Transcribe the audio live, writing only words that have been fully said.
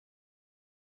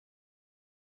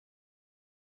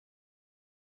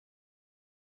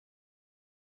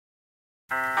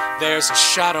There's a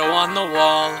shadow on the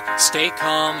wall. Stay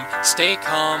calm, stay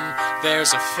calm.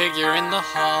 There's a figure in the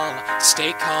hall.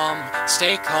 Stay calm,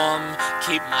 stay calm.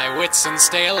 Keep my wits and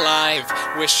stay alive.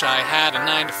 Wish I had a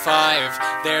 9 to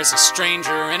 5. There's a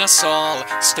stranger in us all.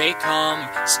 Stay calm,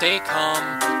 stay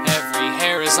calm. Every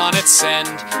hair is on its end.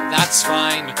 That's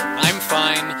fine, I'm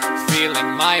fine.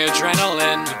 Feeling my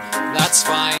adrenaline. That's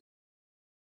fine.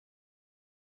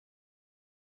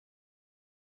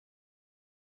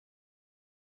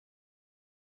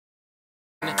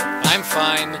 I'm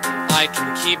fine, I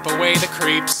can keep away the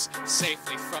creeps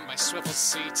safely from my swivel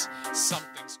seat.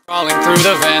 Something's crawling through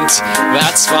the vent.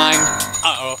 That's fine.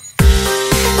 Uh-oh.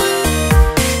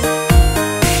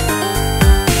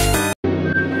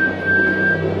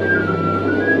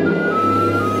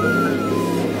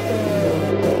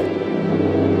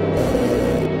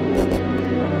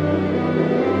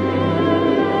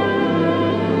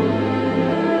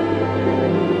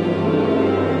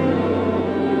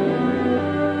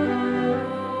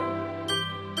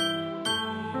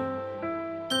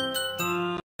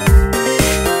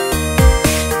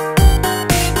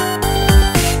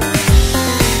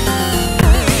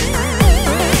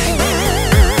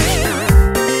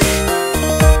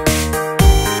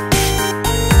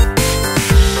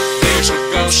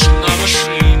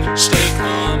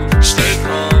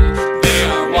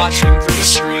 Watching through the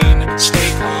screen. Stay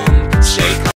calm,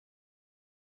 stay calm.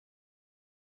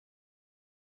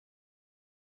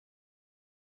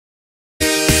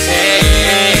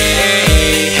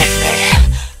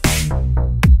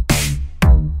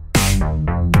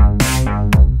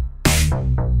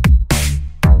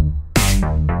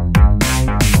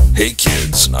 Hey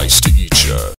kids, nice to eat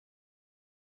ya.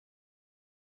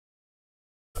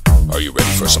 Are you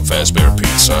ready for some Fazbear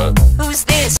pizza? Who's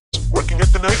this? Working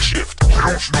at the night shift.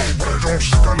 I don't know, but I don't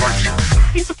think I like him.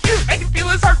 He's so cute, I can feel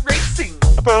his heart racing.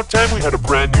 About time we had a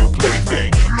brand new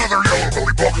plaything. Another yellow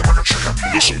belly balking like a chicken.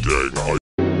 Listen, gang,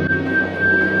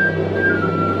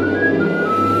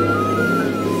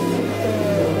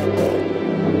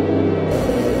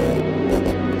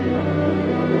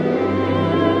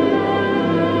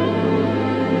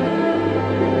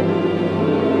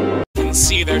 Can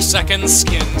see their second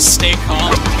skin. Stay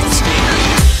calm, stay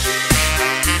calm.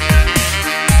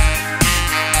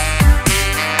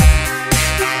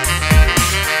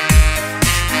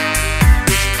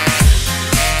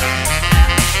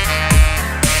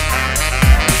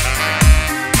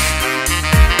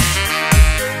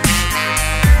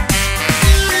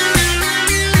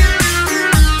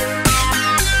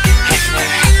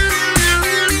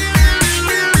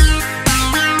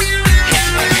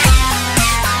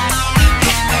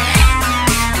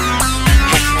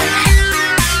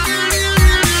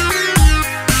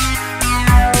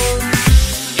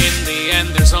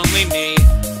 There's only me.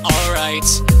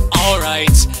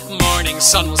 Alright, morning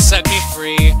sun will set me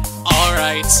free.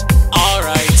 Alright,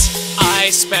 I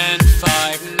spent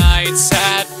 5 nights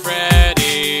at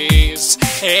Freddy's.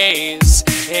 Haze.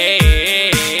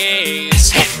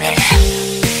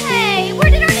 Hey, where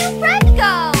did our new friend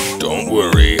go? Don't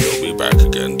worry, he'll be back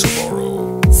again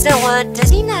tomorrow. So does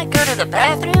he not go to the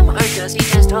bathroom, or does he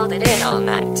just hold it in all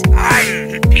night?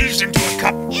 I pees into a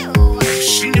cup. Ew. I've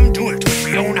seen him do it with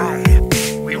my own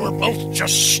eye. We were both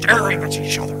just staring at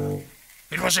each other.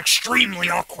 It was extremely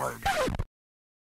awkward.